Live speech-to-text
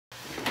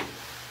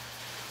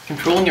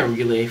Controlling a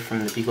relay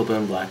from the Beagle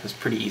Bone Black is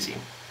pretty easy.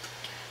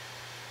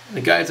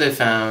 The guides I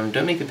found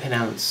don't make the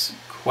pinouts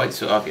quite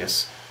so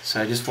obvious,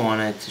 so I just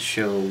wanted to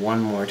show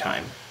one more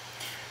time.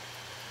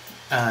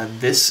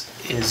 This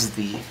is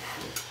the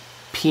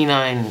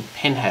P9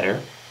 pin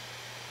header.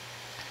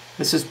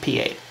 This is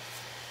P8.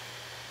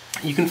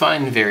 You can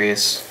find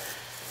various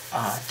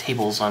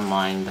tables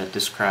online that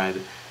describe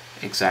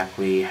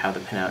exactly how the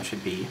pinout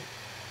should be.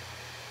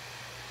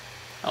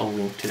 I'll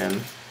link to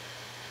them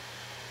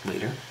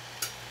later.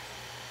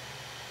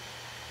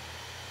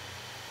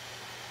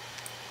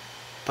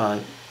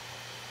 But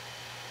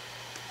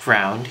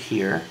ground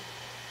here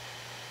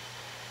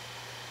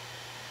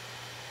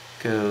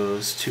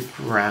goes to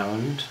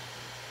ground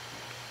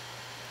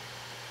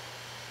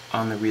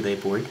on the relay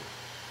board.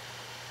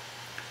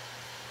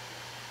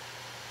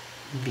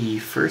 The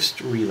first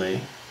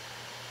relay,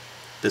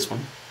 this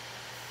one,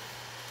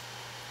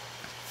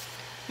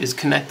 is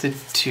connected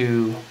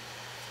to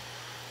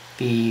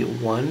the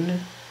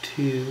 1,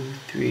 2,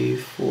 3,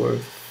 4,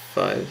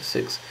 5,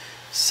 6,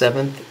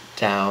 7th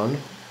down,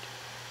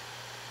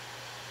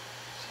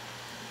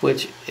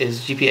 which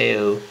is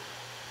GPIO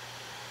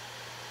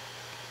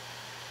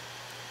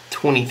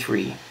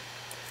 23,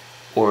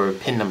 or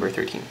pin number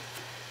 13.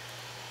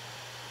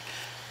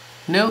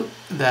 Note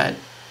that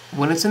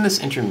when it's in this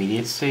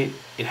intermediate state,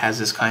 it has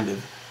this kind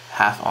of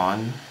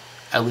half-on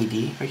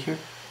LED right here.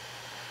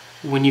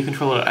 When you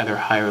control it either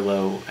high or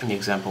low in the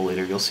example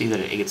later, you'll see that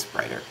it gets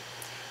brighter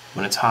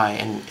when it's high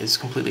and is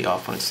completely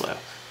off when it's low.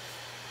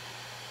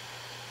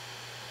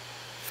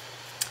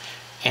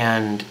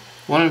 And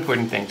one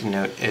important thing to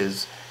note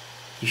is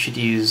you should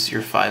use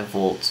your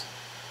 5-volt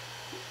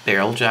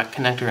barrel jack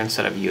connector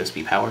instead of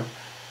USB power,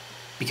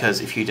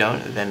 because if you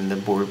don't, then the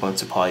board won't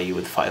supply you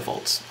with 5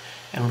 volts.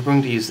 And we're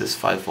going to use this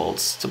 5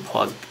 volts to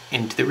plug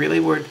into the relay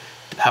board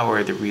to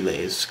power the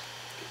relay's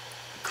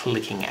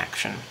clicking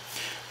action.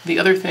 The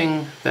other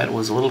thing that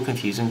was a little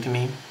confusing to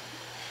me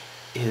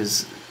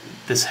is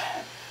this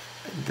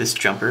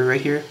jumper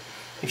right here.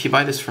 If you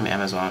buy this from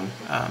Amazon,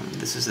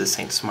 this is the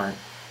Saint Smart,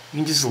 you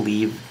can just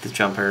leave the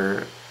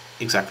jumper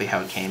exactly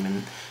how it came,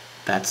 and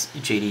that's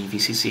JD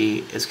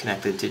VCC is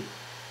connected to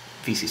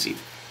VCC.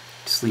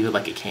 Just leave it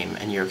like it came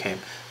and you're okay.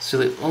 So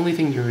the only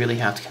thing you really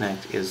have to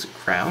connect is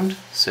ground.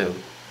 So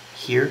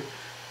here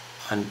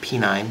on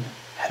P9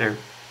 header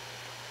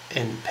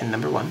in pin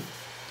number 1,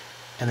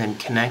 and then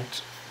connect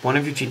one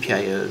of your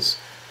GPIOs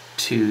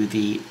to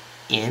the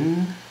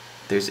in,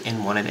 there's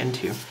N1 and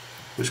N2,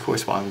 which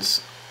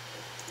corresponds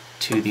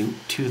to the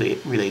 2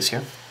 relays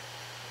here.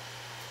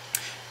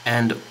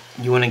 And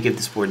you want to give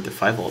this board the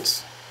 5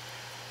 volts.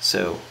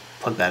 So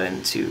plug that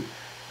into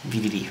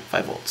VDD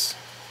 5 volts.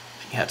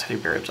 You have to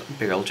have your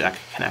barrel jack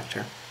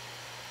connector.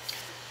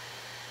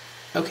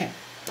 Okay,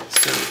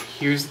 so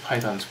here's the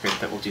Python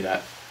script that will do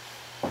that.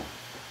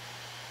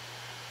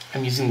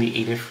 I'm using the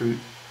Adafruit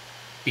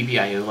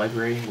BBIO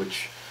library,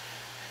 which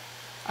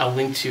I'll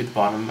link to at the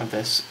bottom of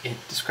this. It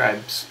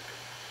describes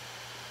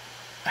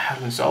how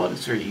to install it.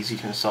 It's very easy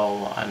to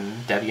install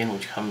on Debian,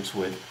 which comes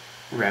with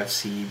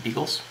RevC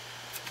Beagles.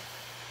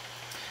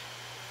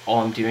 All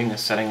I'm doing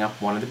is setting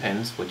up one of the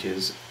pins, which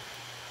is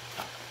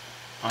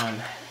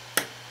on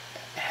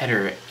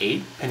header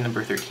 8, pin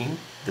number 13,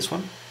 this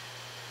one.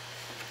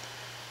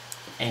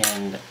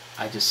 And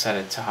I just set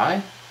it to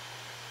high,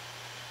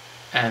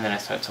 and then I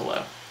set it to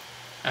low,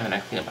 and then I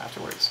clean up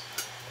afterwards.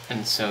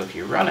 And so if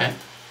you run it,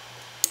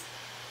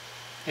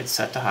 it's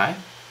set to high,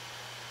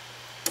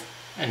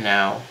 and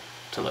now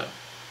to low.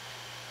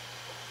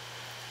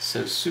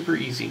 So super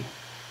easy,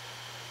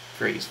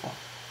 very useful.